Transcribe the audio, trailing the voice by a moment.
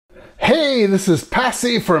Hey, this is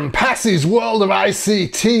Passy from Passy's World of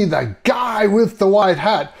ICT, the guy with the white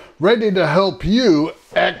hat, ready to help you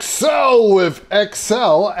excel with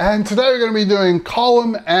Excel. And today we're going to be doing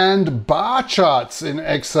column and bar charts in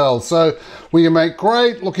Excel. So we can make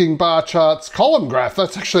great looking bar charts. Column graph,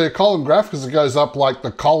 that's actually a column graph because it goes up like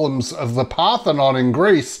the columns of the Parthenon in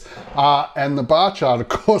Greece. And the bar chart, of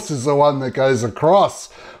course, is the one that goes across.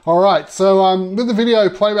 All right, so with the video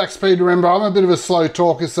playback speed, remember I'm a bit of a slow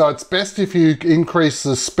talker, so it's best if you increase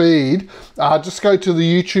the speed. Just go to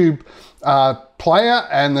the YouTube player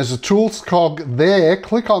and there's a tools cog there.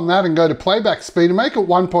 Click on that and go to playback speed and make it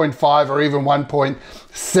 1.5 or even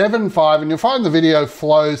 1.75 and you'll find the video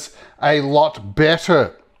flows a lot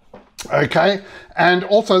better. Okay, and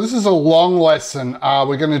also this is a long lesson.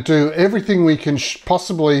 We're going to do everything we can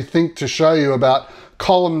possibly think to show you about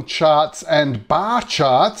column charts and bar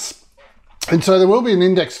charts. And so there will be an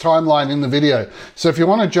index timeline in the video. So if you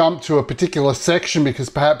want to jump to a particular section because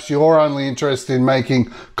perhaps you're only interested in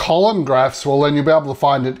making column graphs, well then you'll be able to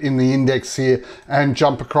find it in the index here and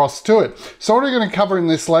jump across to it. So what are we going to cover in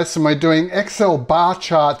this lesson? We're doing Excel bar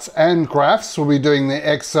charts and graphs. We'll be doing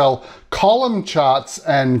the Excel column charts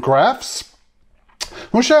and graphs.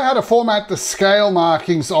 We'll show you how to format the scale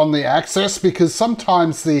markings on the axis because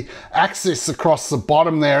sometimes the axis across the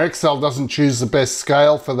bottom there, Excel doesn't choose the best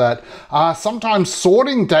scale for that. Sometimes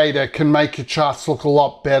sorting data can make your charts look a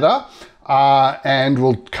lot better and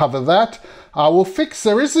we'll cover that.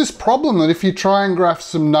 There is this problem that if you try and graph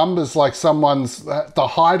some numbers like the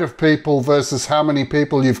height of people versus how many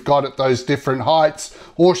people you've got at those different heights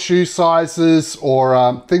or shoe sizes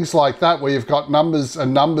or things like that where you've got numbers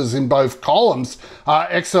and numbers in both columns,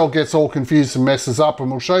 Excel gets all confused and messes up,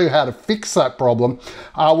 and we'll show you how to fix that problem.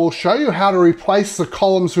 We'll show you how to replace the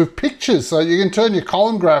columns with pictures so you can turn your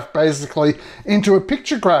column graph basically into a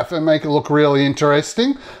picture graph and make it look really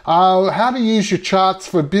interesting. How to use your charts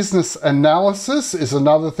for business analysis is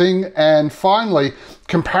another thing. And finally,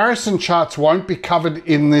 comparison charts won't be covered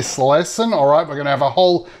in this lesson. All right, we're going to have a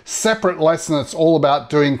whole separate lesson that's all about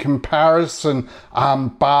doing comparison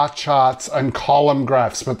bar charts and column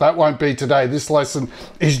graphs, but that won't be today. This lesson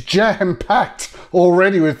is jam-packed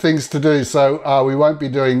already with things to do, so we won't be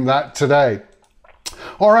doing that today.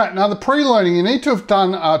 All right, now the pre-learning, you need to have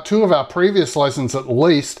done 2 of our previous lessons at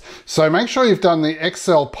least. So make sure you've done the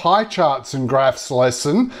Excel pie charts and graphs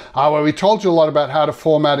lesson, where we told you a lot about how to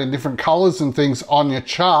format in different colors and things on your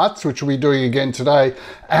charts, which we'll be doing again today.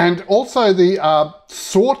 And also the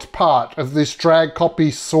sort part of this drag,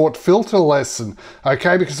 copy, sort, filter lesson,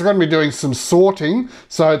 okay? Because we're going to be doing some sorting,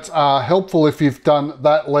 so it's helpful if you've done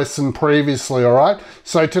that lesson previously, all right?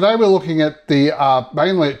 So today we're looking at the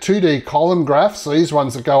mainly at 2D column graphs, these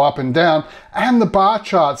ones that go up and down, and the bar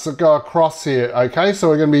charts that go across here, okay? So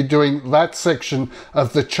we're going to be doing that section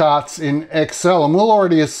of the charts in Excel, and we'll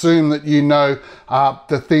already assume that you know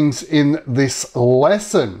the things in this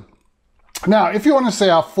lesson. Now, if you want to see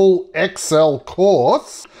our full Excel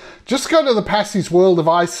course, just go to the Passy's World of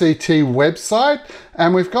ICT website,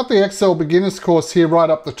 and we've got the Excel Beginners course here right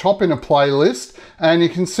up the top in a playlist, and you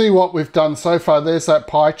can see what we've done so far. There's that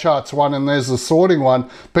pie charts one and there's the sorting one,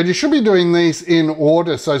 but you should be doing these in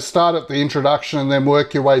order, so start at the introduction and then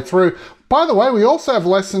work your way through. By the way, we also have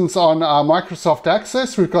lessons on Microsoft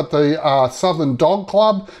Access. We've got the Southern Dog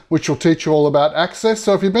Club, which will teach you all about Access.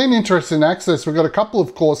 So if you've been interested in Access, we've got a couple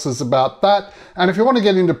of courses about that. And if you want to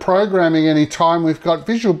get into programming anytime, we've got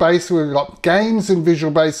Visual Basic, we've got games in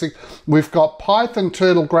Visual Basic, we've got Python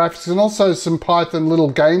Turtle Graphics, and also some Python little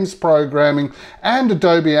games programming, and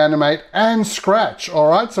Adobe Animate, and Scratch, all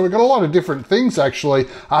right? So we've got a lot of different things, actually,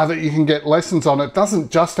 that you can get lessons on. It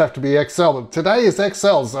doesn't just have to be Excel, but today is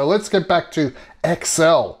Excel, so let's get back to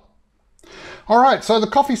Excel. All right, so the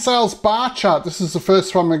coffee sales bar chart, this is the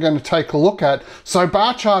first one we're going to take a look at. So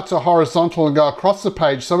bar charts are horizontal and go across the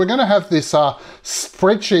page. So we're going to have this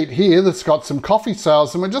spreadsheet here that's got some coffee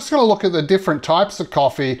sales, and we're just going to look at the different types of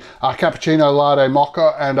coffee, cappuccino, latte,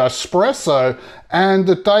 mocha, and espresso, and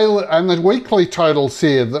the daily and the weekly totals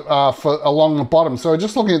here along the bottom. So we're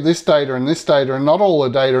just looking at this data and not all the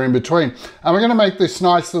data in between. And we're going to make this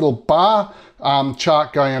nice little bar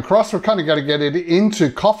chart going across. We're kind of going to get it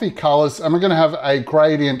into coffee colors, and we're going to have a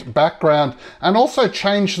gradient background and also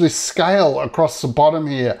change this scale across the bottom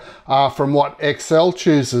here from what Excel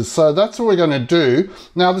chooses. So that's what we're going to do.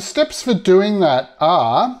 Now the steps for doing that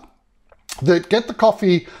are that get the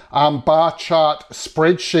coffee bar chart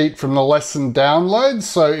spreadsheet from the lesson downloads.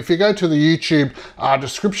 So if you go to the YouTube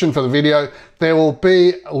description for the video, there will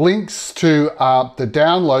be links to the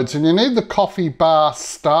downloads, and you need the coffee bar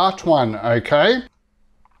start one, okay?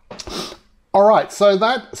 All right, so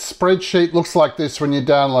that spreadsheet looks like this when you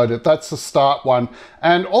download it. That's the start one.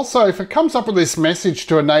 And also, if it comes up with this message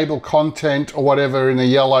to enable content or whatever in a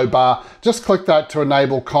yellow bar, just click that to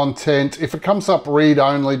enable content. If it comes up read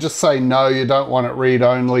only, just say no, you don't want it read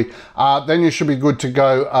only. Then you should be good to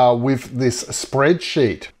go with this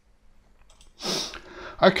spreadsheet.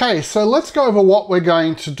 Okay, so let's go over what we're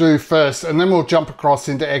going to do first, and then we'll jump across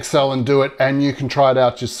into Excel and do it, and you can try it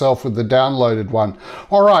out yourself with the downloaded one.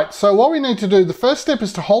 All right, so what we need to do, the first step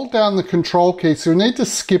is to hold down the control key, so we need to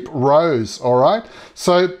skip rows, all right?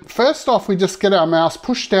 So first off, we just get our mouse,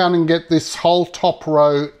 push down and get this whole top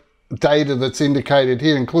row data that's indicated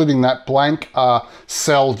here, including that blank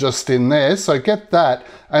cell just in there. So get that.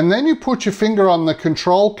 And then you put your finger on the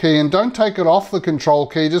control key and don't take it off the control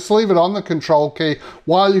key. Just leave it on the control key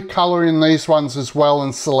while you color in these ones as well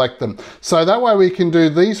and select them. So that way we can do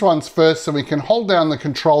these ones first, so we can hold down the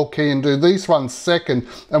control key and do these ones second.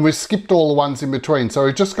 And we've skipped all the ones in between. So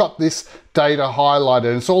we've just got this data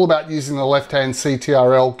highlighted. It's all about using the left-hand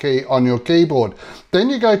CTRL key on your keyboard. Then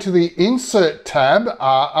you go to the Insert tab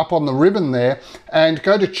up on the ribbon there and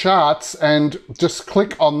go to Charts and just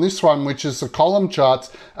click on this one, which is the column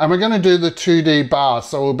charts, and we're going to do the 2D bar.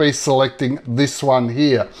 So we'll be selecting this one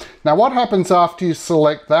here. Now what happens after you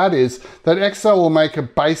select that is that Excel will make a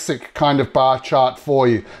basic kind of bar chart for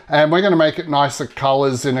you, and we're going to make it nicer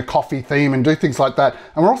colors in a coffee theme and do things like that.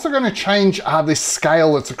 And we're also going to change this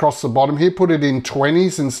scale that's across the bottom here, put it in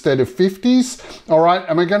 20s instead of 50s. All right,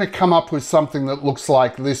 and we're going to come up with something that looks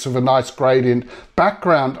like this with a nice gradient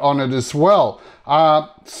background on it as well.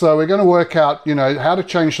 So we're going to work out, you know, how to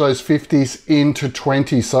change those 50s into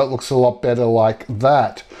 20s so it looks a lot better like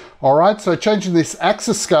that. All right, so changing this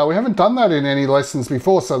axis scale, we haven't done that in any lessons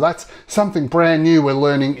before, so that's something brand new we're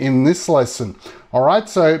learning in this lesson. All right,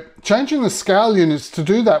 so changing the scale units, to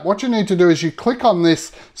do that, what you need to do is you click on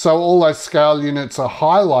this so all those scale units are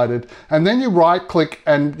highlighted, and then you right click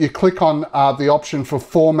and you click on the option for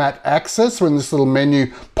Format Axis when this little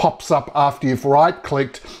menu pops up after you've right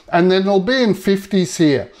clicked, and then it'll be in 50s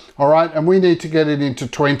here. All right, and we need to get it into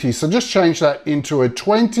 20. So just change that into a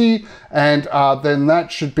 20, and then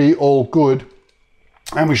that should be all good.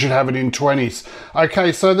 And we should have it in 20s.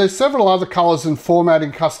 Okay, so there's several other colors and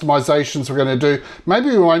formatting customizations we're going to do. Maybe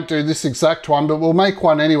we won't do this exact one, but we'll make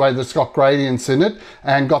one anyway that's got gradients in it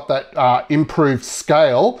and got that improved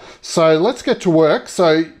scale. So let's get to work.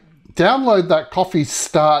 So download that Coffee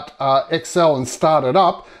Start Excel and start it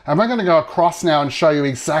up. And we're going to go across now and show you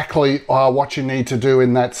exactly what you need to do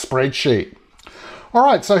in that spreadsheet. All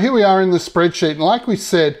right, so here we are in the spreadsheet, and like we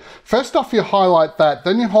said, first off you highlight that,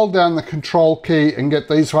 then you hold down the control key and get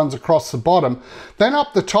these ones across the bottom. Then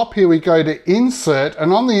up the top here we go to Insert,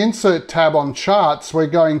 and on the Insert tab on Charts, we're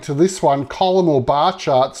going to this one, Column or Bar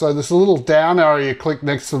Chart. So there's a little down arrow you click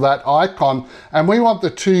next to that icon, and we want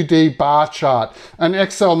the 2D bar chart. And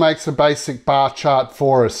Excel makes a basic bar chart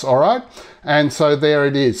for us, all right? And so there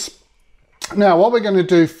it is. Now what we're going to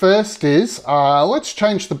do first is, let's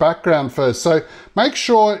change the background first. So make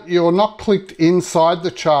sure you're not clicked inside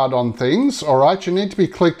the chart on things, all right? You need to be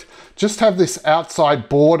clicked, just have this outside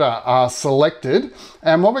border selected.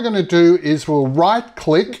 And what we're going to do is we'll right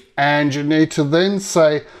click, and you need to then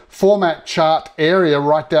say Format Chart Area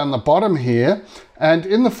right down the bottom here. And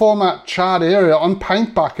in the Format Chart area on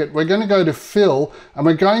Paint Bucket, we're going to go to Fill, and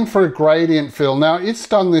we're going for a gradient fill. Now it's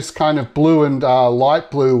done this kind of blue and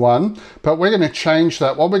light blue one, but we're going to change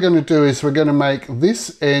that. What we're going to do is we're going to make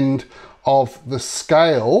this end of the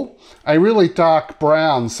scale a really dark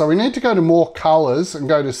brown. So we need to go to More Colors and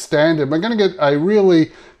go to Standard. We're going to get a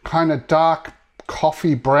really kind of dark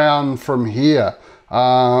coffee brown from here.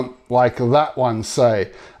 Like that one,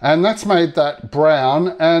 say. And that's made that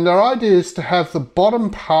brown, and our idea is to have the bottom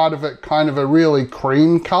part of it kind of a really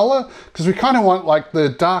cream color, because we kind of want like the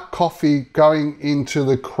dark coffee going into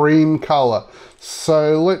the cream color.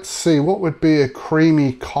 So let's see, what would be a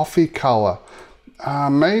creamy coffee color?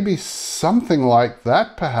 Maybe something like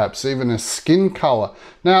that, perhaps even a skin color.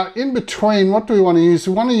 Now in between, what do we want to use?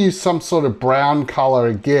 We want to use some sort of brown color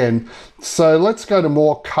again. So let's go to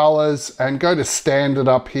More Colors and go to Standard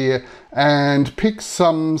up here and pick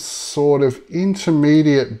some sort of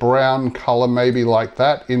intermediate brown color, maybe like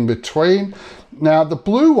that in between. Now the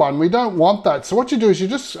blue one, we don't want that. So what you do is you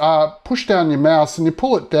just push down your mouse and you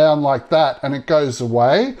pull it down like that and it goes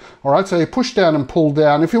away. All right, so you push down and pull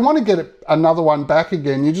down. If you want to get another one back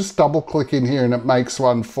again, you just double click in here and it makes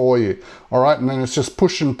one for you. All right, and then it's just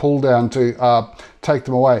push and pull down to take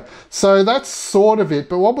them away. So that's sort of it,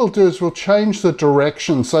 but what we'll do is we'll change the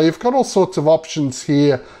direction. So you've got all sorts of options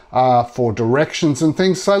here for directions and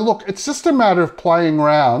things. So look, it's just a matter of playing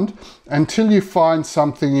around until you find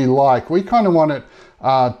something you like. We kind of want it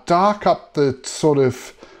dark up the sort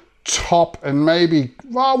of top, and maybe,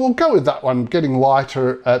 well, we'll go with that one, getting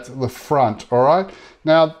lighter at the front. All right,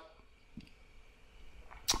 now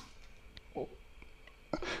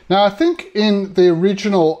I think in the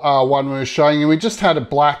original one we were showing you, we just had a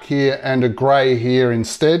black here and a grey here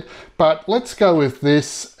instead, but let's go with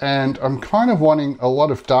this, and I'm kind of wanting a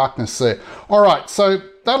lot of darkness there. All right, so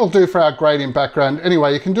that'll do for our gradient background.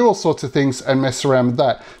 Anyway, you can do all sorts of things and mess around with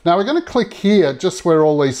that. Now we're going to click here just where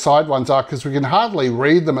all these side ones are, because we can hardly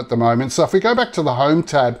read them at the moment. So if we go back to the Home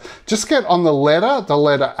tab, just get on the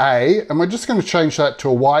letter A, and we're just going to change that to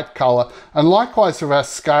a white color. And likewise with our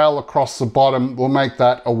scale across the bottom, we'll make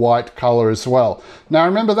that a white color as well. Now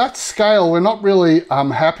remember, that scale, we're not really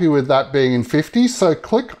happy with that being in 50, so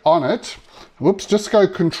click on it. Whoops, just go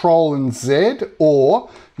Control and Z,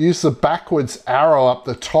 or use the backwards arrow up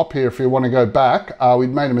the top here if you want to go back.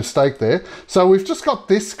 We'd made a mistake there. So we've just got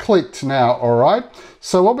this clicked now, all right?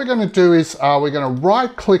 So what we're going to do is we're going to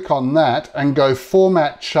right click on that and go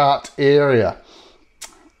Format Chart Area.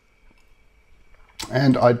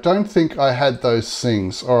 And I don't think I had those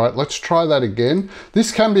things. All right, let's try that again.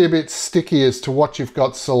 This can be a bit sticky as to what you've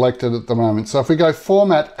got selected at the moment. So if we go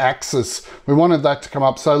Format Axis, we wanted that to come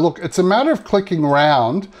up. So look, it's a matter of clicking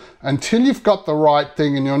around until you've got the right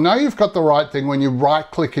thing, and you'll know you've got the right thing when you right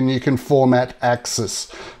click and you can Format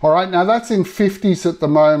Axis. All right, now that's in 50s at the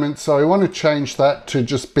moment, so we want to change that to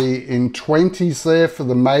just be in 20s there for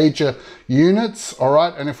the major units. All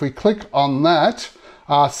right, and if we click on that,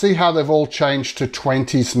 see how they've all changed to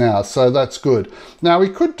 20s now, so that's good. Now we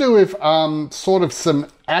could do with sort of some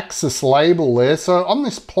axis label there. So on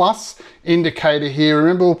this plus indicator here,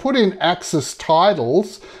 remember we'll put in axis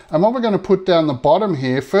titles, and what we're going to put down the bottom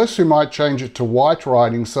here, first we might change it to white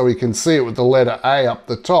writing so we can see it with the letter A up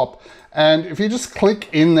the top. And if you just click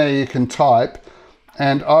in there, you can type,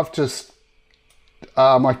 and I've just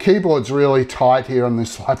my keyboard's really tight here on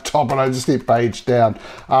this laptop, and I just hit page down.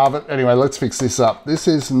 But anyway, let's fix this up. This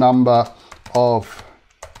is number of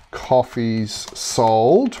coffees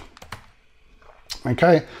sold.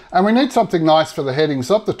 Okay, and we need something nice for the headings.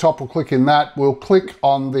 Up the top, we'll click in that. We'll click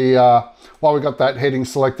on the, while we got that heading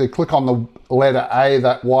selected, click on the letter A,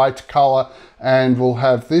 that white color, and we'll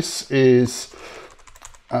have this is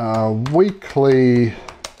weekly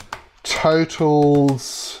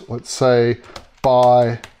totals, let's say,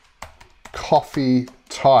 by coffee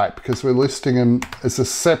type, because we're listing them as a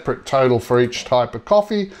separate total for each type of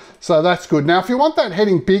coffee. So that's good. Now, if you want that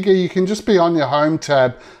heading bigger, you can just be on your Home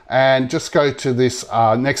tab and just go to this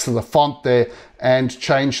next to the font there and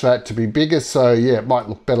change that to be bigger. So yeah, it might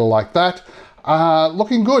look better like that.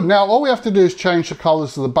 Looking good. Now, all we have to do is change the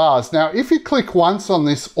colors of the bars. Now, if you click once on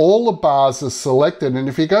this, all the bars are selected. And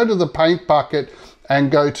if you go to the paint bucket and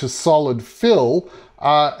go to solid fill,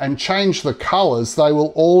 and change the colors, they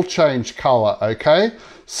will all change color, okay?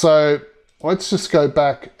 So let's just go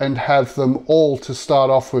back and have them all to start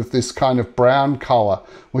off with this kind of brown color,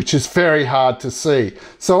 which is very hard to see.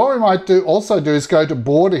 So what we might also do is go to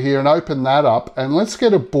border here and open that up, and let's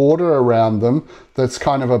get a border around them that's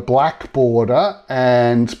kind of a black border,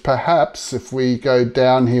 and perhaps if we go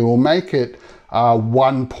down here, we'll make it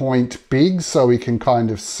 1 point big so we can kind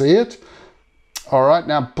of see it. All right,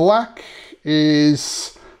 now black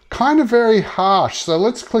is kind of very harsh, so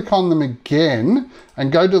let's click on them again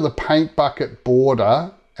and go to the paint bucket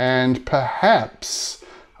border, and perhaps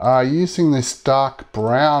using this dark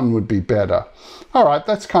brown would be better. All right,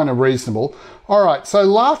 that's kind of reasonable. All right, so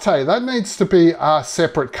latte, that needs to be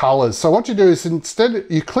separate colors. So what you do is instead,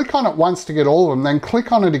 you click on it once to get all of them, then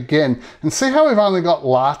click on it again, and see how we've only got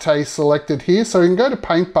latte selected here? So we can go to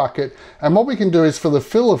paint bucket, and what we can do is for the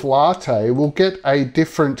fill of latte, we'll get a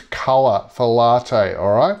different color for latte,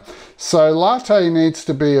 all right? So latte needs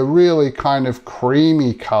to be a really kind of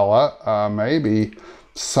creamy color, maybe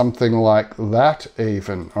something like that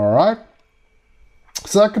even, all right?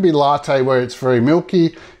 So that could be latte where it's very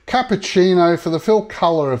milky. Cappuccino for the fill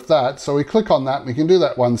color of that. So we click on that. We can do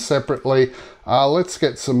that one separately. Let's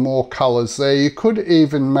get some more colors there. You could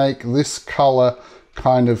even make this color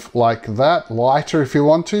kind of like that, lighter if you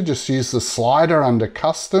want to. Just use the slider under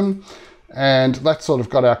custom. And that's sort of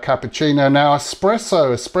got our cappuccino. Now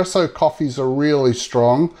espresso coffees are really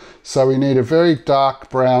strong. So we need a very dark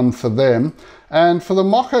brown for them. And for the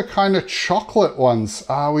mocha kind of chocolate ones,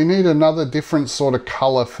 we need another different sort of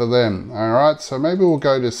color for them. All right, so maybe we'll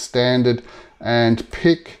go to standard and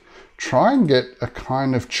try and get a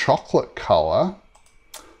kind of chocolate color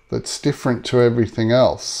that's different to everything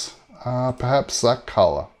else. Perhaps that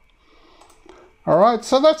color. All right,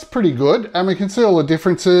 so that's pretty good. And we can see all the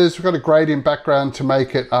differences. We've got a gradient background to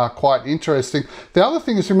make it quite interesting. The other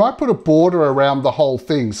thing is we might put a border around the whole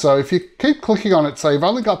thing. So if you keep clicking on it, so you've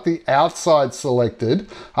only got the outside selected.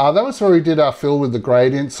 That was where we did our fill with the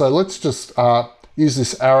gradient. So let's just use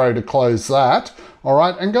this arrow to close that. All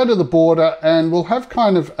right, and go to the border, and we'll have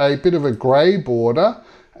kind of a bit of a gray border,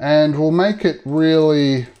 and we'll make it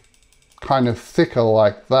really kind of thicker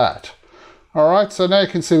like that. All right, so now you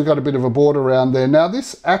can see we've got a bit of a border around there. Now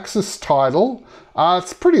this axis title,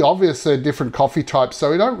 it's pretty obvious they're different coffee types,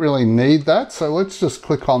 so we don't really need that. So let's just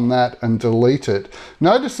click on that and delete it.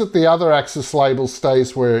 Notice that the other axis label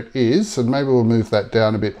stays where it is, and maybe we'll move that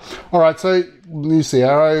down a bit. All right, so use the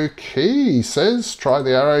arrow key, he says, try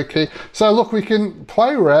the arrow key. So look, we can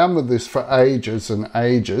play around with this for ages and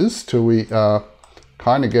ages till we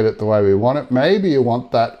kind of get it the way we want it. Maybe you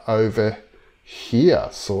want that over here,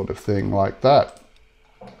 sort of thing, like that.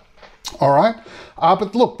 All right,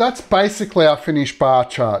 but look, that's basically our finished bar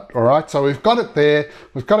chart. All right, so we've got it there.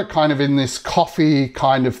 We've got it kind of in this coffee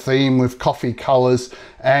kind of theme with coffee colors,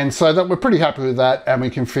 and so that we're pretty happy with that, and we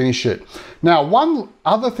can finish it. Now, one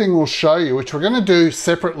other thing we'll show you, which we're going to do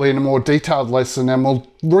separately in a more detailed lesson, and we'll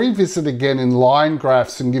revisit again in line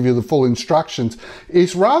graphs and give you the full instructions,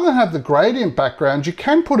 is rather than have the gradient background, you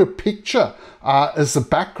can put a picture as the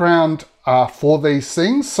background for these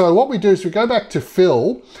things. So what we do is we go back to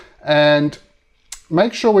fill and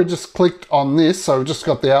make sure we just clicked on this. So we've just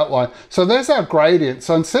got the outline. So there's our gradient.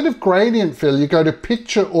 So instead of gradient fill, you go to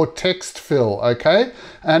picture or text fill, okay?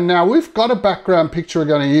 And now we've got a background picture we're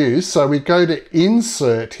going to use. So we go to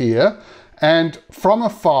insert here, and from a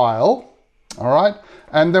file, all right?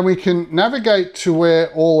 And then we can navigate to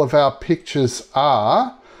where all of our pictures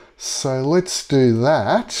are. So let's do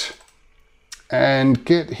that and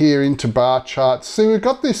get here into bar charts. See, we've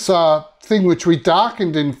got this thing which we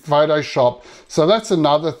darkened in Photoshop. So that's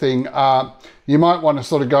another thing. You might want to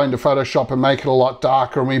sort of go into Photoshop and make it a lot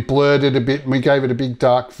darker, and we blurred it a bit and we gave it a big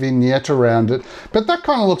dark vignette around it. But that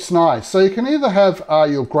kind of looks nice. So you can either have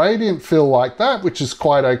your gradient fill like that, which is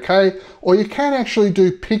quite okay, or you can actually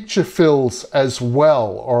do picture fills as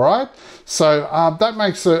well, all right? So that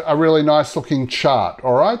makes a really nice looking chart,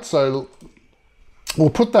 all right? So we'll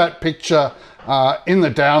put that picture in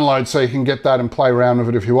the download so you can get that and play around with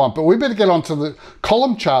it if you want. But we better get onto the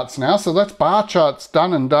column charts now. So that's bar charts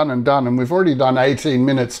done and done and done. And we've already done 18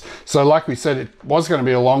 minutes. So like we said, it was going to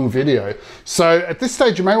be a long video. So at this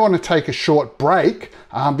stage, you may want to take a short break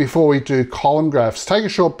before we do column graphs. Take a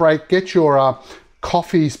short break, get your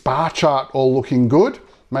coffee's bar chart all looking good,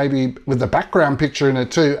 maybe with the background picture in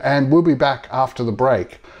it too. And we'll be back after the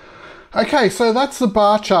break. Okay, so that's the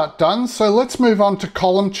bar chart done. So let's move on to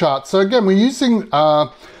column chart. So again, we're using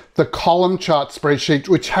the column chart spreadsheet,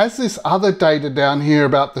 which has this other data down here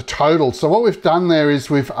about the total. So what we've done there is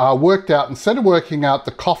we've worked out, instead of working out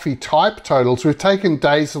the coffee type totals, we've taken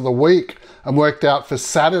days of the week and worked out for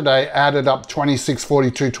Saturday, added up 26,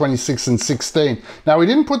 42, 26, and 16. Now, we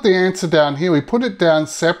didn't put the answer down here. We put it down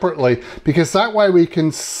separately because that way we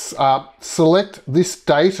can select this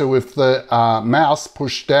data with the mouse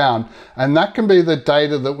pushed down, and that can be the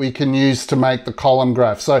data that we can use to make the column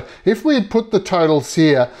graph. So if we had put the totals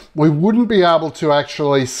here, we wouldn't be able to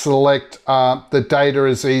actually select the data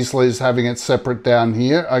as easily as having it separate down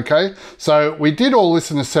here, okay? So we did all this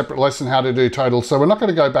in a separate lesson, how to do totals. So we're not going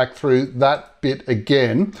to go back through that bit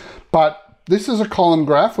again, but this is a column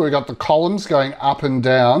graph where we've got the columns going up and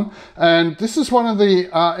down, and this is one of the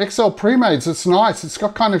Excel pre-mades. It's nice. It's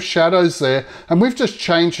got kind of shadows there, and we've just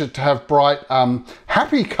changed it to have bright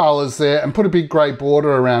happy colors there and put a big gray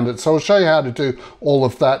border around it. So I'll show you how to do all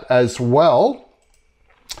of that as well.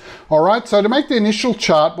 All right, so to make the initial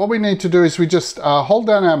chart, what we need to do is we just hold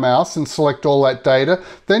down our mouse and select all that data.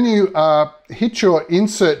 Then you hit your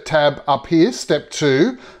insert tab up here, step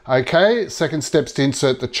 2. Okay, second step's to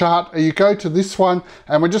insert the chart. You go to this one,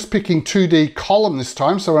 and we're just picking 2D column this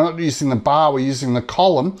time. So we're not using the bar, we're using the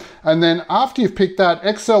column. And then after you've picked that,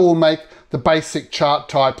 Excel will make the basic chart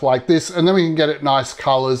type like this, and then we can get it nice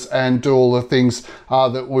colors and do all the things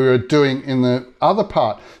that we were doing in the other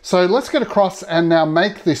part. So let's get across and now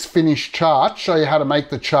make this finished chart, show you how to make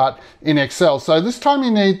the chart in Excel. So this time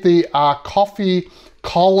you need the coffee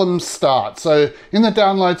column start. So in the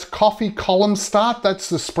downloads, coffee column start, that's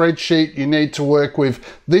the spreadsheet you need to work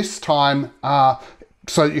with this time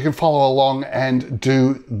so you can follow along and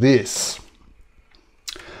do this.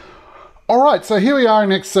 All right, so here we are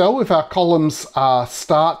in Excel with our columns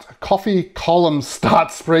coffee column start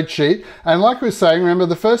spreadsheet. And like we were saying, remember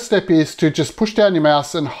the first step is to just push down your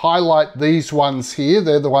mouse and highlight these ones here.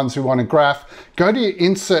 They're the ones we want to graph. Go to your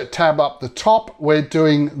insert tab up the top. We're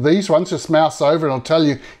doing these ones, just mouse over and it'll tell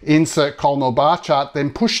you insert column or bar chart,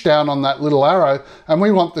 then push down on that little arrow. And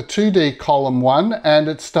we want the 2D column one, and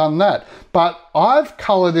it's done that. But I've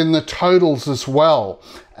colored in the totals as well.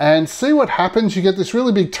 And see what happens, you get this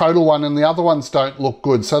really big total one and the other ones don't look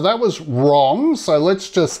good. So that was wrong, so let's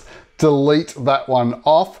just delete that one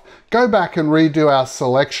off. Go back and redo our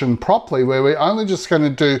selection properly, where we're only just going to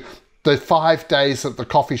do the 5 days that the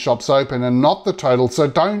coffee shop's open and not the total. So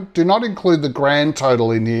do not include the grand total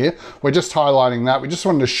in here. We're just highlighting that. We just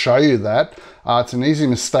wanted to show you that. It's an easy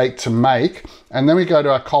mistake to make. And then we go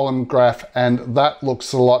to our column graph and that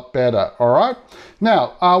looks a lot better, all right?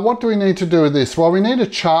 Now, what do we need to do with this? Well, we need a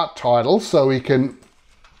chart title, so we can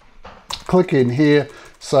click in here.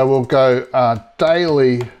 So we'll go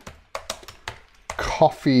daily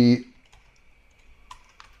coffees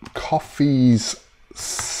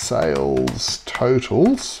sales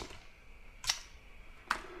totals.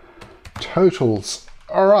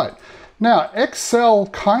 All right. Now, Excel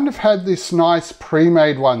kind of had this nice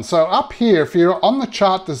pre-made one. So up here, if you're on the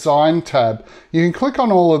chart design tab, you can click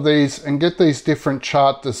on all of these and get these different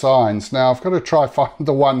chart designs. Now, I've got to try find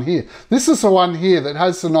the one here. This is the one here that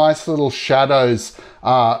has the nice little shadows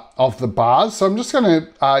of the bars. So I'm just going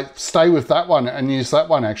to stay with that one and use that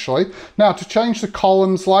one actually. Now, to change the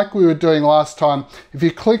columns like we were doing last time, if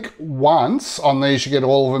you click once on these, you get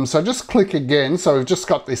all of them. So just click again. So we've just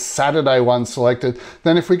got this Saturday one selected.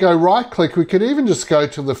 Then if we go right click, we could even just go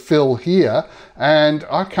to the fill here, and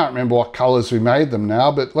I can't remember what colors we made them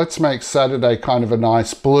now, but let's make Saturday kind of a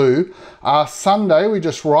nice blue. Sunday, we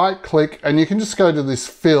just right click and you can just go to this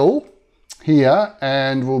fill here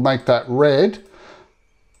and we'll make that red.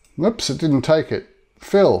 Whoops, it didn't take it.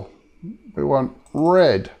 Fill, we want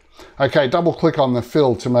red. Okay, double click on the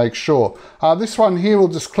fill to make sure. This one here, we'll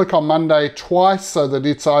just click on Monday twice so that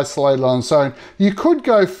it's isolated on its own. You could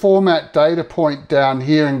go format data point down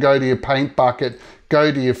here and go to your paint bucket,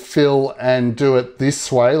 go to your fill and do it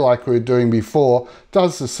this way like we were doing before.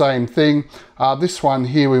 Does the same thing. This one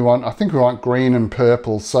here I think we want green and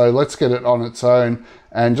purple. So let's get it on its own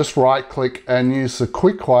and just right click and use the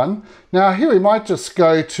quick one. Now here we might just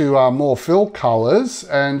go to more fill colors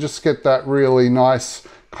and just get that really nice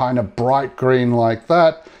kind of bright green like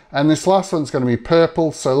that. And this last one's going to be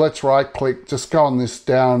purple. So let's right click, just go on this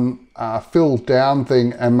down, fill down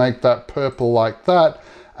thing and make that purple like that.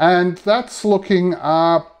 And that's looking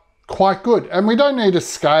quite good. And we don't need a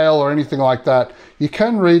scale or anything like that. You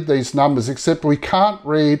can read these numbers, except we can't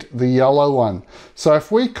read the yellow one. So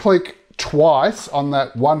if we click twice on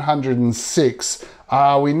that 106,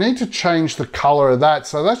 we need to change the color of that.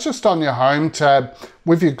 So that's just on your home tab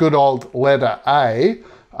with your good old letter A.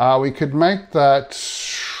 We could make that,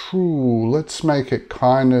 let's make it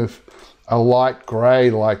kind of a light gray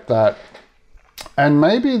like that. And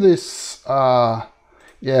maybe this,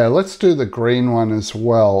 yeah, let's do the green one as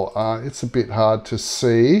well. It's a bit hard to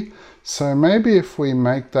see. So maybe if we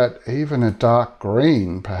make that even a dark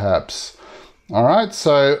green, perhaps. All right,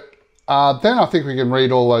 so then I think we can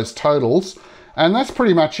read all those totals. And that's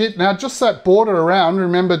pretty much it. Now, just that border around,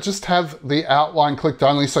 remember, just have the outline clicked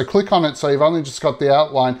only. So click on it so you've only just got the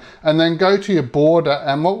outline, and then go to your border.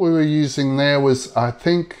 And what we were using there was, I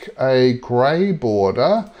think, a gray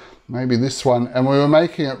border, maybe this one, and we were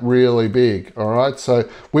making it really big, all right? So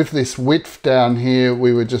with this width down here,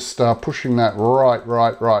 we were just pushing that right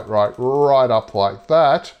up like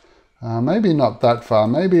that. Maybe not that far,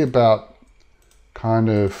 maybe about kind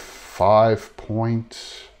of 5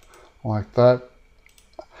 point, like that.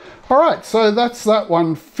 All right, so that's that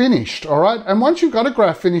one finished, all right? And once you've got a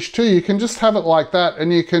graph finished too, you can just have it like that,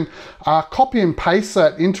 and you can copy and paste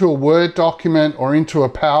that into a Word document or into a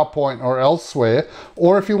PowerPoint or elsewhere.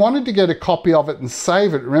 Or if you wanted to get a copy of it and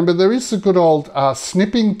save it, remember there is a good old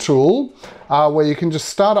snipping tool where you can just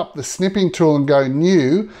start up the snipping tool and go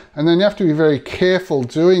new, and then you have to be very careful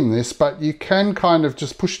doing this, but you can kind of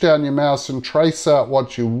just push down your mouse and trace out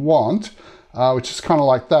what you want, which is kind of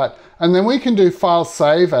like that. And then we can do file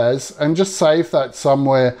save as, and just save that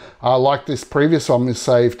somewhere like this previous one was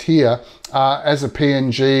saved here as a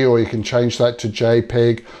PNG, or you can change that to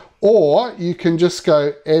JPEG, or you can just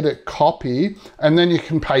go edit copy, and then you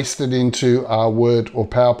can paste it into Word or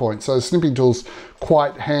PowerPoint. So the snipping tool's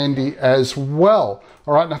quite handy as well.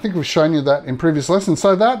 All right, and I think we've shown you that in previous lessons.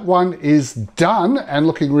 So that one is done and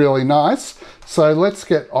looking really nice. So let's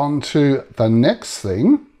get on to the next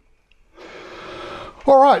thing.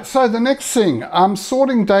 All right, so the next thing,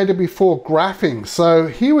 sorting data before graphing. So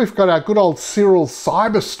here we've got our good old Cyril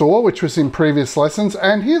Cyberstore, which was in previous lessons,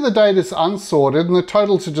 and here the data's unsorted and the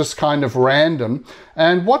totals are just kind of random.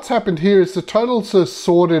 And what's happened here is the totals are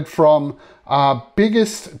sorted from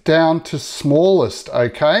biggest down to smallest,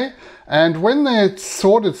 okay? And when they're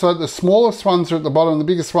sorted, so the smallest ones are at the bottom and the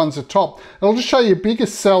biggest ones are top, it'll just show you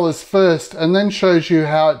biggest sellers first and then shows you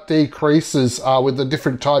how it decreases with the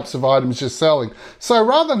different types of items you're selling. So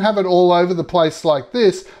rather than have it all over the place like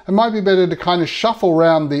this, it might be better to kind of shuffle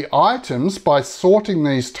around the items by sorting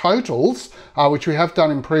these totals, which we have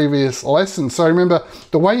done in previous lessons. So remember,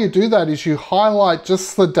 the way you do that is you highlight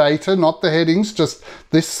just the data, not the headings, just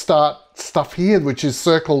this stuff here, which is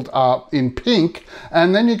circled in pink,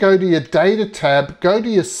 and then you go to your data tab, go to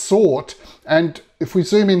your sort, and if we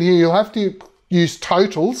zoom in here, you'll have to use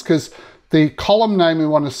totals because the column name we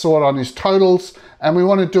want to sort on is totals, and we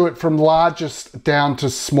want to do it from largest down to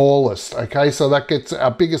smallest. Okay, so that gets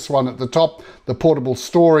our biggest one at the top, the portable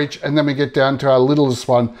storage, and then we get down to our littlest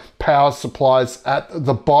one, power supplies, at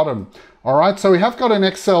the bottom. All right, so we have got an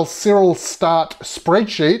Excel Cyril Start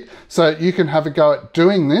spreadsheet, so you can have a go at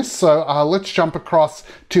doing this. So let's jump across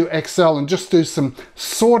to Excel and just do some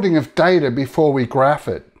sorting of data before we graph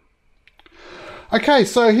it. Okay,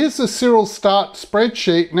 so here's the Cyril Start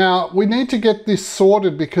spreadsheet. Now, we need to get this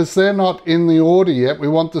sorted because they're not in the order yet. We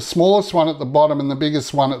want the smallest one at the bottom and the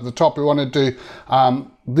biggest one at the top. We want to do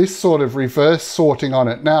this sort of reverse sorting on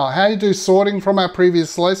it. Now, how you do sorting from our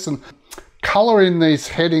previous lesson, color in these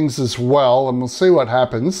headings as well, and we'll see what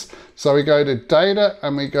happens. So we go to data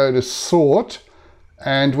and we go to sort,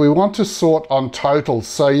 and we want to sort on totals.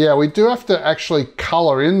 So yeah, we do have to actually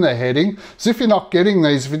color in the heading. So if you're not getting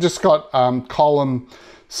these, if you just got column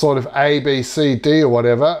sort of A, B, C, D or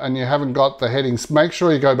whatever, and you haven't got the headings, make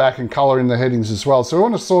sure you go back and color in the headings as well. So we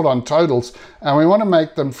want to sort on totals, and we want to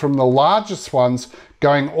make them from the largest ones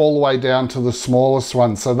going all the way down to the smallest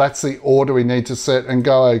one. So that's the order we need to set, and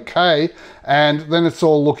go okay. And then it's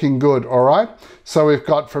all looking good, all right? So we've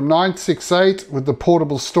got from 968 with the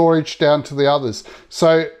portable storage down to the others.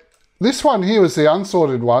 So this one here was the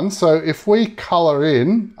unsorted one. So if we color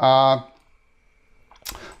in the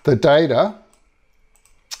data,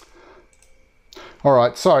 all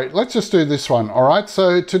right, sorry, let's just do this one, all right?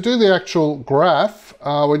 So to do the actual graph,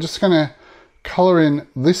 we're just gonna color in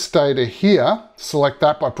this data here, select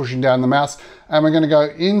that by pushing down the mouse, and we're gonna go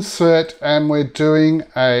insert, and we're doing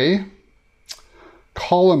a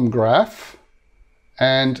column graph.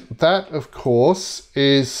 And that, of course,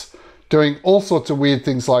 is doing all sorts of weird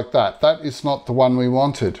things like that. That is not the one we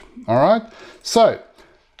wanted, all right? So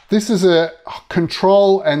this is a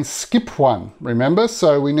control and skip one, remember?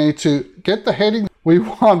 So we need to get the heading. We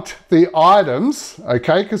want the items,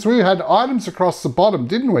 okay? Because we had items across the bottom,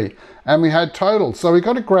 didn't we? And we had total. So we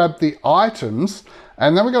got to grab the items,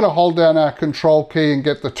 and then we got to hold down our control key and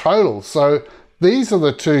get the total. So these are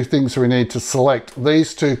the two things we need to select,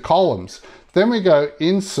 these two columns. Then we go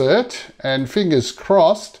insert, and fingers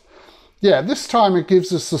crossed. Yeah, this time it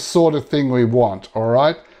gives us the sort of thing we want, all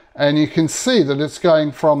right? And you can see that it's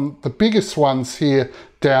going from the biggest ones here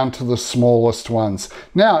down to the smallest ones.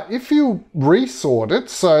 Now, if you resort it,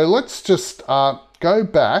 so let's just go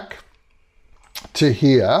back to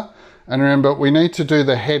here. And remember, we need to do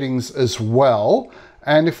the headings as well.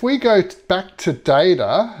 And if we go back to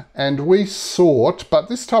data and we sort, but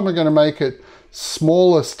this time we're going to make it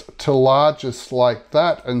smallest to largest like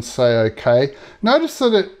that and say okay. Notice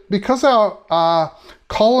that because our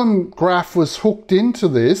column graph was hooked into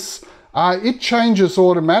this, it changes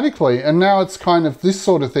automatically, and now it's kind of this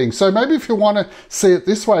sort of thing. So maybe if you want to see it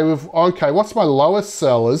this way, with okay, what's my lowest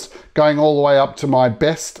sellers going all the way up to my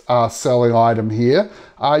best selling item here,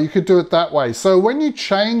 you could do it that way. So when you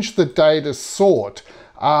change the data sort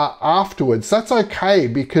afterwards, that's okay,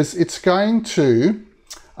 because it's going to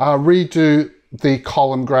redo the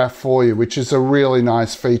column graph for you, which is a really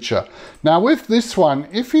nice feature. Now with this one,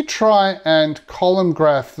 if you try and column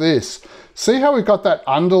graph this, see how we've got that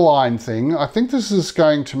underline thing? I think this is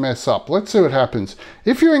going to mess up. Let's see what happens.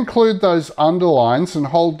 If you include those underlines and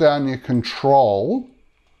hold down your control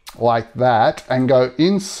like that and go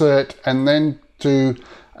insert and then do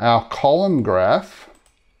our column graph.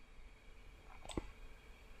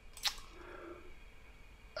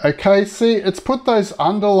 Okay, see, it's put those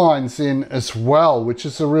underlines in as well, which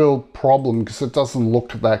is a real problem because it doesn't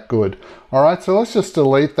look that good. All right, so let's just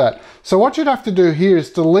delete that. So what you'd have to do here is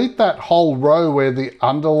delete that whole row where the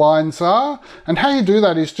underlines are. And how you do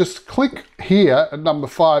that is just click here at number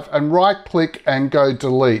 5 and right click and go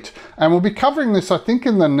delete. And we'll be covering this, I think,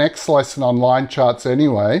 in the next lesson on line charts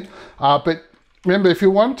anyway. But remember, if you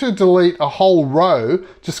want to delete a whole row,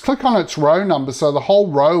 just click on its row number so the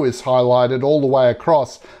whole row is highlighted all the way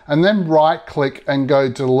across, and then right click and go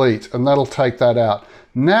delete, and that'll take that out.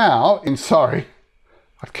 Now, sorry,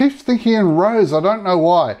 I keep thinking in rows, I don't know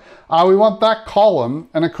why. We want that column,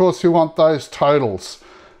 and of course we want those totals.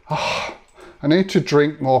 Oh, I need to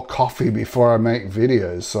drink more coffee before I make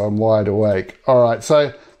videos, so I'm wide awake. All right,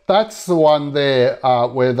 so that's the one there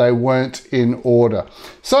where they weren't in order.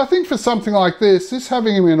 So I think for something like this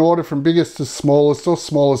having them in order from biggest to smallest or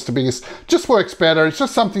smallest to biggest just works better. It's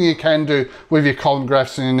just something you can do with your column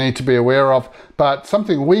graphs and you need to be aware of. But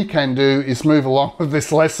something we can do is move along with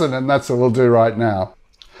this lesson, and that's what we'll do right now.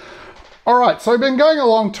 All right, so we've been going a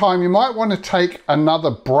long time. You might want to take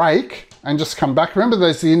another break and just come back. Remember,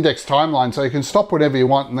 there's the index timeline, so you can stop whenever you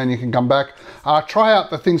want and then you can come back. Try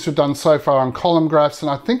out the things we've done so far on column graphs,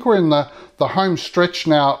 and I think we're in the home stretch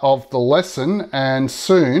now of the lesson, and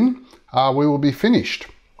soon we will be finished.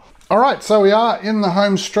 All right, so we are in the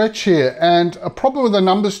home stretch here, and a problem with the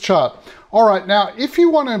numbers chart. All right, now if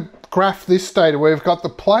you want to graph this data where we've got the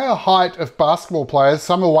player height of basketball players,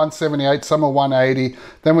 some are 178, some are 180,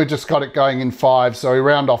 then we've just got it going in 5, so we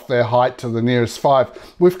round off their height to the nearest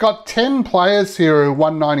 5. We've got 10 players here who are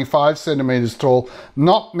 195 centimeters tall,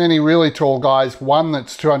 not many really tall guys, one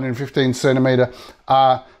that's 215 centimeter,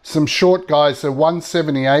 some short guys, a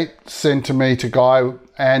 178 centimeter guy,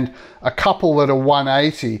 and a couple that are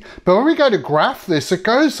 180. But when we go to graph this, it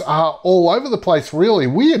goes all over the place, really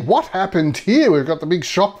weird. What happened here? We've got the big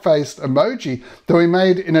shock-faced emoji that we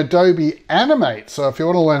made in Adobe Animate. So if you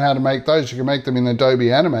want to learn how to make those, you can make them in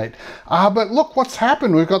Adobe Animate. But look what's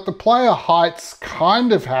happened. We've got the player heights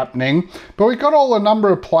kind of happening, but we've got all the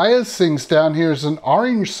number of players things down here as an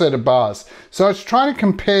orange set of bars. So it's trying to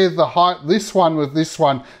compare the height, this one with this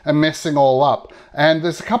one, and messing all up. And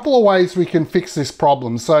there's a couple of ways we can fix this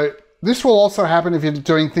problem. So this will also happen if you're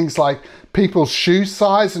doing things like people's shoe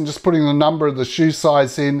size and just putting the number of the shoe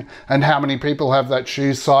size in and how many people have that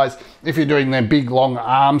shoe size. If you're doing their big long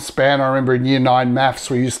arm span, I remember in year 9 maths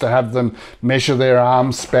we used to have them measure their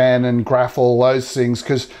arm span and graph all those things,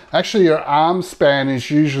 because actually your arm span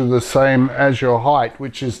is usually the same as your height,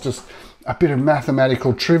 which is just a bit of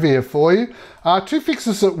mathematical trivia for you. Two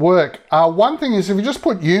fixes that work. One thing is if you just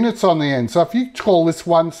put units on the end. So if you call this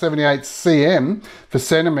 178 cm for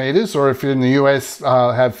centimeters, or if you're in the US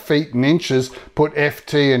have feet and inches, put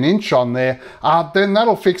FT and inch on there, then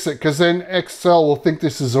that'll fix it, because then Excel will think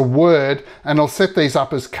this is a word and it'll set these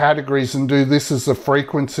up as categories and do this as the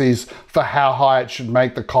frequencies for how high it should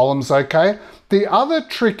make the columns, okay? The other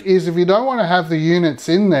trick is if you don't want to have the units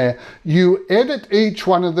in there, you edit each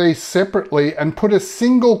one of these separately and put a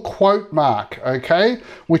single quote mark, okay?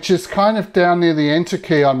 Which is kind of down near the enter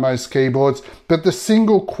key on most keyboards, but the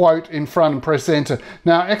single quote in front and press enter.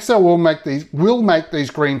 Now Excel will make these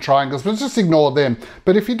green triangles, but just ignore them.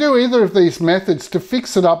 But if you do either of these methods to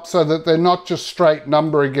fix it up so that they're not just straight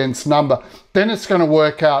number against number, then it's going to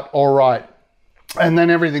work out all right. And then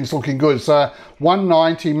everything's looking good. So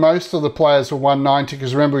 190, most of the players were 190,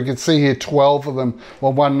 because remember we could see here 12 of them were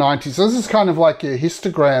 190. So this is kind of like your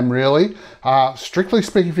histogram, really. Strictly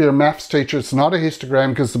speaking, if you're a maths teacher, it's not a histogram,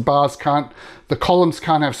 because the columns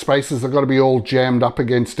can't have spaces. They've got to be all jammed up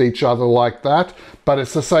against each other like that. But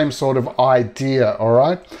it's the same sort of idea, all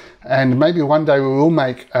right? And maybe one day we will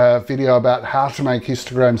make a video about how to make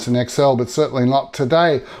histograms in Excel, but certainly not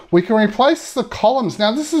today. We can replace the columns.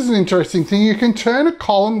 Now this is an interesting thing. You can turn a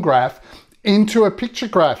column graph into a picture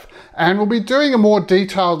graph, and we'll be doing a more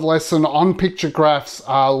detailed lesson on picture graphs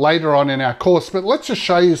later on in our course, but let's just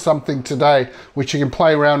show you something today which you can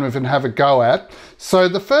play around with and have a go at. So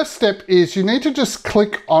the first step is you need to just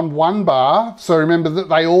click on one bar. So remember that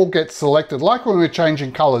they all get selected, like when we're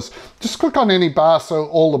changing colors. Just click on any bar so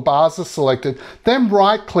all the bars are selected, then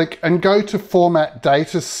right click and go to Format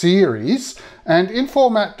Data Series. And in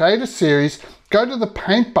Format Data Series, go to the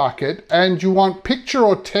paint bucket and you want picture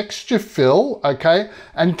or texture fill, okay?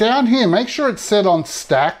 And down here, make sure it's set on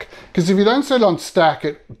stack, because if you don't set on stack,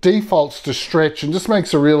 it defaults to stretch and just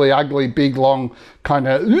makes a really ugly, big, long, kind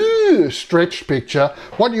of stretched picture.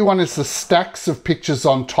 What you want is the stacks of pictures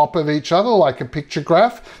on top of each other, like a picture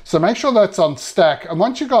graph. So make sure that's on stack. And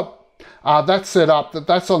once you've got that set up,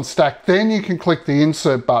 that's on stack, then you can click the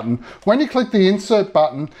insert button. When you click the insert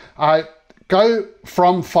button, go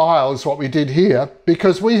from file is what we did here,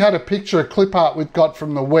 because we had a picture, a clip art we'd got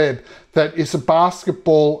from the web that is a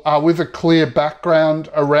basketball with a clear background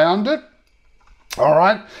around it. All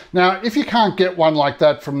right, now if you can't get one like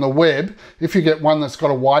that from the web, if you get one that's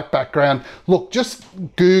got a white background, look, just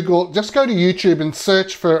go to YouTube and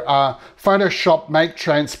search for Photoshop make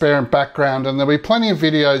transparent background, and there'll be plenty of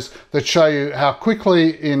videos that show you how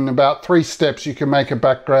quickly in about 3 steps you can make a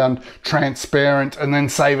background transparent and then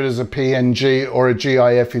save it as a PNG or a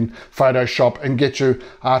GIF in Photoshop and get you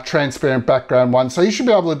a transparent background one. So you should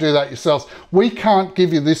be able to do that yourselves. We can't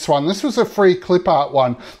give you this one. This was a free Clipart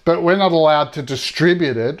one, but we're not allowed to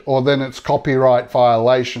distribute it, or then it's copyright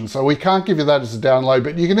violation. So we can't give you that as a download,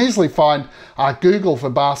 but you can easily find Google for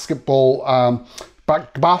basketball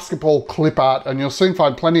Clipart, and you'll soon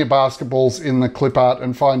find plenty of basketballs in the Clipart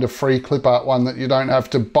and find a free Clipart one that you don't have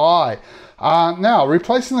to buy. Now,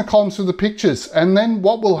 replacing the columns with the pictures, and then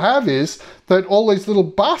what we'll have is that all these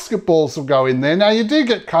little basketballs will go in there. Now, you do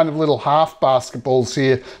get kind of little half basketballs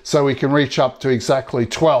here, so we can reach up to exactly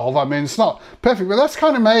 12. I mean, it's not perfect, but that's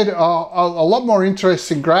kind of made a lot more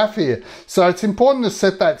interesting graph here. So it's important to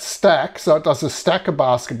set that stack, so it does a stack of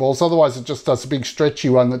basketballs, otherwise it just does a big stretchy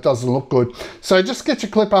one that doesn't look good. So just get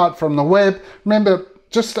your clip art from the web. Remember,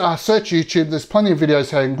 just search YouTube. There's plenty of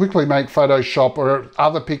videos how you can quickly make Photoshop or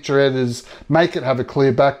other picture editors, make it have a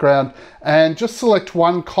clear background, and just select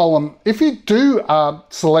one column. If you do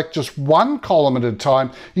select just one column at a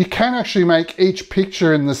time, you can actually make each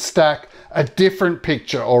picture in the stack a different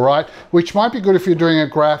picture, all right? Which might be good if you're doing a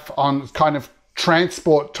graph on kind of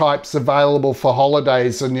transport types available for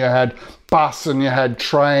holidays, and you had bus and you had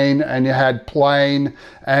train and you had plane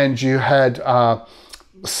and you had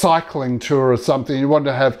cycling tour or something. You want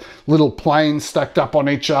to have little planes stacked up on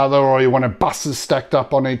each other, or you want buses stacked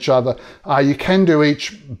up on each other. You can do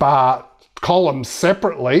each bar column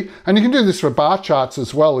separately, and you can do this for bar charts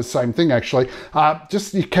as well. The same thing actually.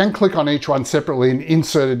 You can click on each one separately and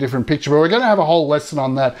insert a different picture, but we're going to have a whole lesson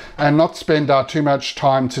on that and not spend too much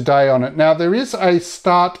time today on it. Now, there is a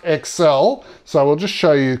Start Excel, so we'll just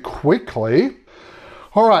show you quickly.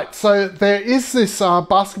 All right, so there is this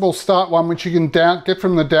basketball start one which you can get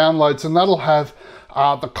from the downloads, and that'll have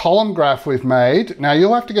the column graph we've made. Now,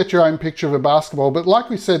 you'll have to get your own picture of a basketball, but like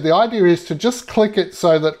we said, the idea is to just click it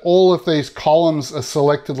so that all of these columns are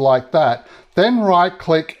selected like that. Then right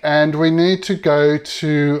click, and we need to go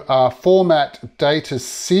to Format Data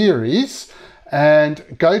Series and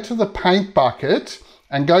go to the paint bucket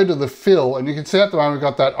and go to the fill. And you can see at the moment we've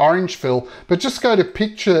got that orange fill, but just go to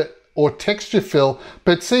Picture or Texture Fill.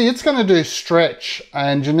 But see, it's going to do stretch,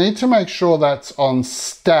 and you need to make sure that's on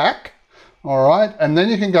stack. All right, and then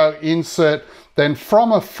you can go Insert, then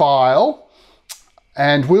from a file,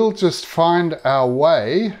 and we'll just find our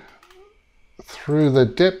way through the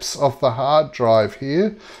depths of the hard drive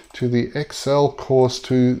here to the Excel course,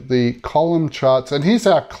 to the column charts. And here's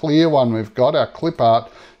our clear one we've got, our clip art.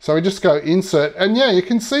 So we just go Insert, and yeah, you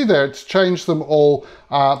can see there it's changed them all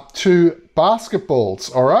to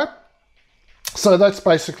basketballs. All right, so that's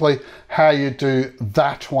basically how you do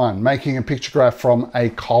that one, making a picture graph from a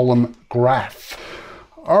column graph.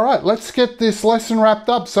 All right, let's get this lesson wrapped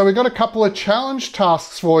up. So we've got a couple of challenge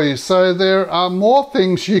tasks for you. So there are more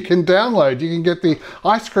things you can download. You can get the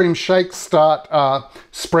ice cream shake start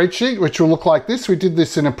spreadsheet, which will look like this. We did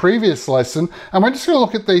this in a previous lesson, and we're just going to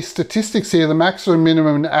look at these statistics here, the maximum,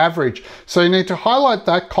 minimum, and average. So you need to highlight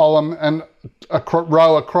that column and a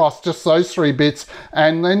row across, just those 3 bits,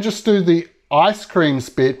 and then just do the ice creams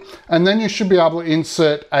bit, and then you should be able to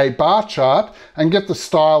insert a bar chart and get the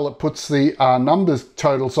style that puts the numbers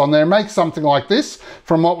totals on there. Make something like this.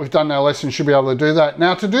 From what we've done in our lesson, you should be able to do that.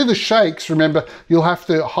 Now, to do the shakes, remember, you'll have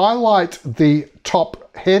to highlight the top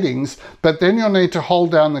headings, but then you'll need to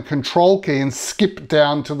hold down the Control key and skip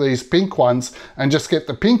down to these pink ones and just get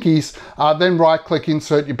the pinkies. Then right click,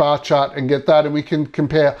 insert your bar chart, and get that, and we can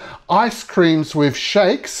compare ice creams with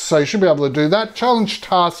shakes. So you should be able to do that. Challenge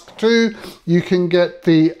task 2, you can get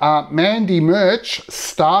the Mandy merch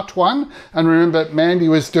start one, and remember Mandy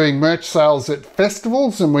was doing merch sales at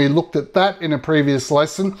festivals, and we looked at that in a previous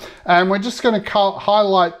lesson. And we're just going to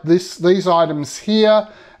highlight these items here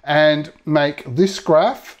and make this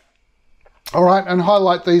graph. All right, and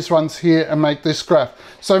highlight these ones here and make this graph.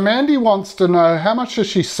 So Mandy wants to know how much does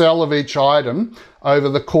she sell of each item over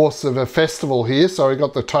the course of a festival here. So we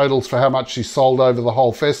got the totals for how much she sold over the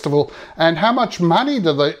whole festival, and how much money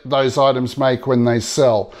do those items make when they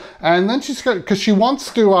sell. And then she's got, because she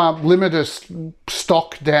wants to limit her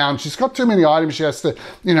stock down. She's got too many items she has to,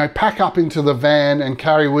 pack up into the van and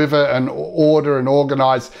carry with her and order and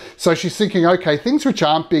organize. So she's thinking, okay, things which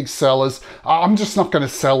aren't big sellers, I'm just not going to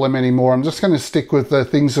sell them anymore. I'm just going to stick with the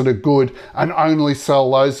things that are good and only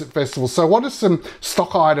sell those at festivals. So what are some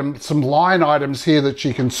stock items, some line items here here that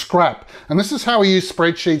she can scrap. And this is how we use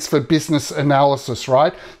spreadsheets for business analysis,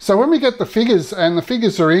 right? So when we get the figures, and the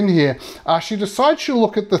figures are in here, she decides she'll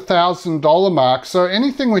look at the $1,000 mark. So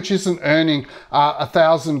anything which isn't earning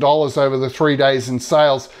 $1,000 over the 3 days in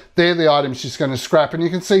sales, they're the items she's going to scrap. And you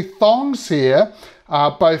can see thongs here,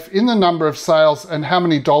 both in the number of sales and how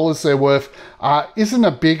many dollars they're worth, isn't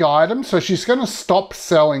a big item. So she's going to stop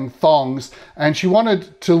selling thongs, and she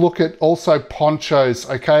wanted to look at also ponchos,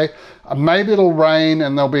 okay? Maybe it'll rain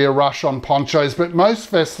and there'll be a rush on ponchos, but most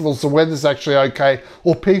festivals, the weather's actually okay,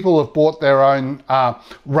 or people have bought their own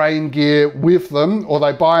rain gear with them, or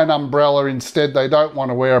they buy an umbrella instead. They don't want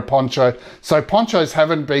to wear a poncho. So ponchos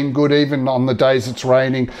haven't been good even on the days it's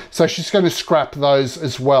raining. So she's going to scrap those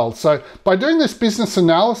as well. So by doing this business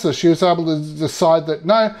analysis, she was able to decide that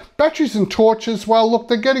no, batteries and torches, well, look,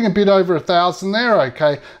 they're getting a bit over 1,000, they're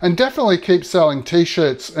okay. And definitely keep selling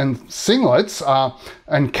t-shirts and singlets,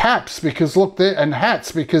 and caps, because look there, and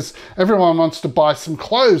hats, because everyone wants to buy some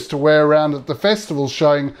clothes to wear around at the festival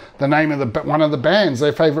showing the name of one of the bands,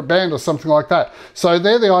 their favorite band or something like that. So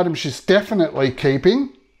they're the items she's definitely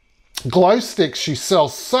keeping. Glow sticks, she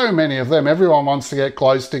sells so many of them. Everyone wants to get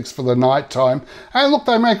glow sticks for the night time. And look,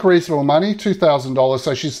 they make reasonable money, $2,000,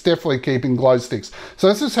 so she's definitely keeping glow sticks. So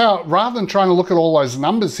this is how, rather than trying to look at all those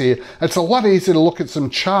numbers here, it's a lot easier to look at some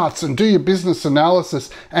charts and do your business analysis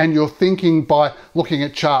and your thinking by looking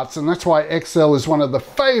at charts. And that's why Excel is one of the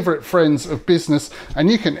favorite friends of business. And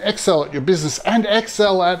you can excel at your business and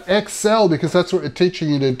excel at Excel, because that's what we're teaching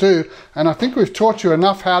you to do. And I think we've taught you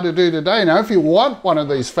enough how to do today. Now, if you want one of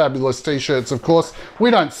these fabulous t-shirts, of course, we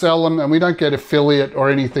don't sell them and we don't get affiliate or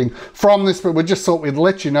anything from this, but we just thought we'd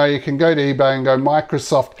let you know you can go to eBay and go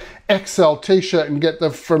Microsoft Excel t-shirt and get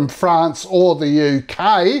them from France or the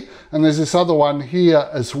UK. And there's this other one here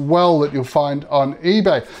as well that you'll find on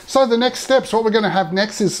eBay. So the next steps, what we're going to have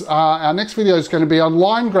next is our next video is going to be on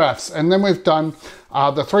line graphs. And then we've done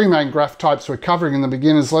the three main graph types we're covering in the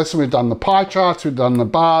beginner's lesson. We've done the pie charts, we've done the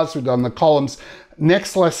bars, we've done the columns.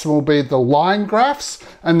 Next lesson will be the line graphs,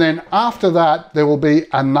 and then after that there will be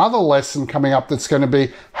another lesson coming up that's going to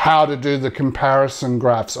be how to do the comparison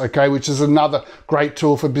graphs, okay, which is another great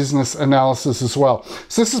tool for business analysis as well.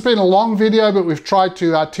 So this has been a long video, but we've tried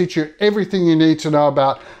to teach you everything you need to know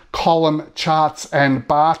about column charts and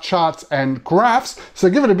bar charts and graphs. So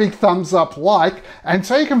give it a big thumbs up, like, and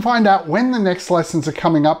so you can find out when the next lessons are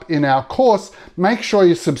coming up in our course. Make sure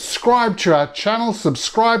you subscribe to our channel.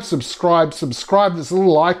 Subscribe. There's a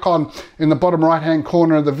little icon in the bottom right hand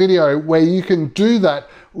corner of the video where you can do that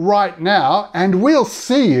right now, and we'll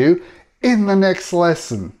see you in the next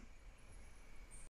lesson.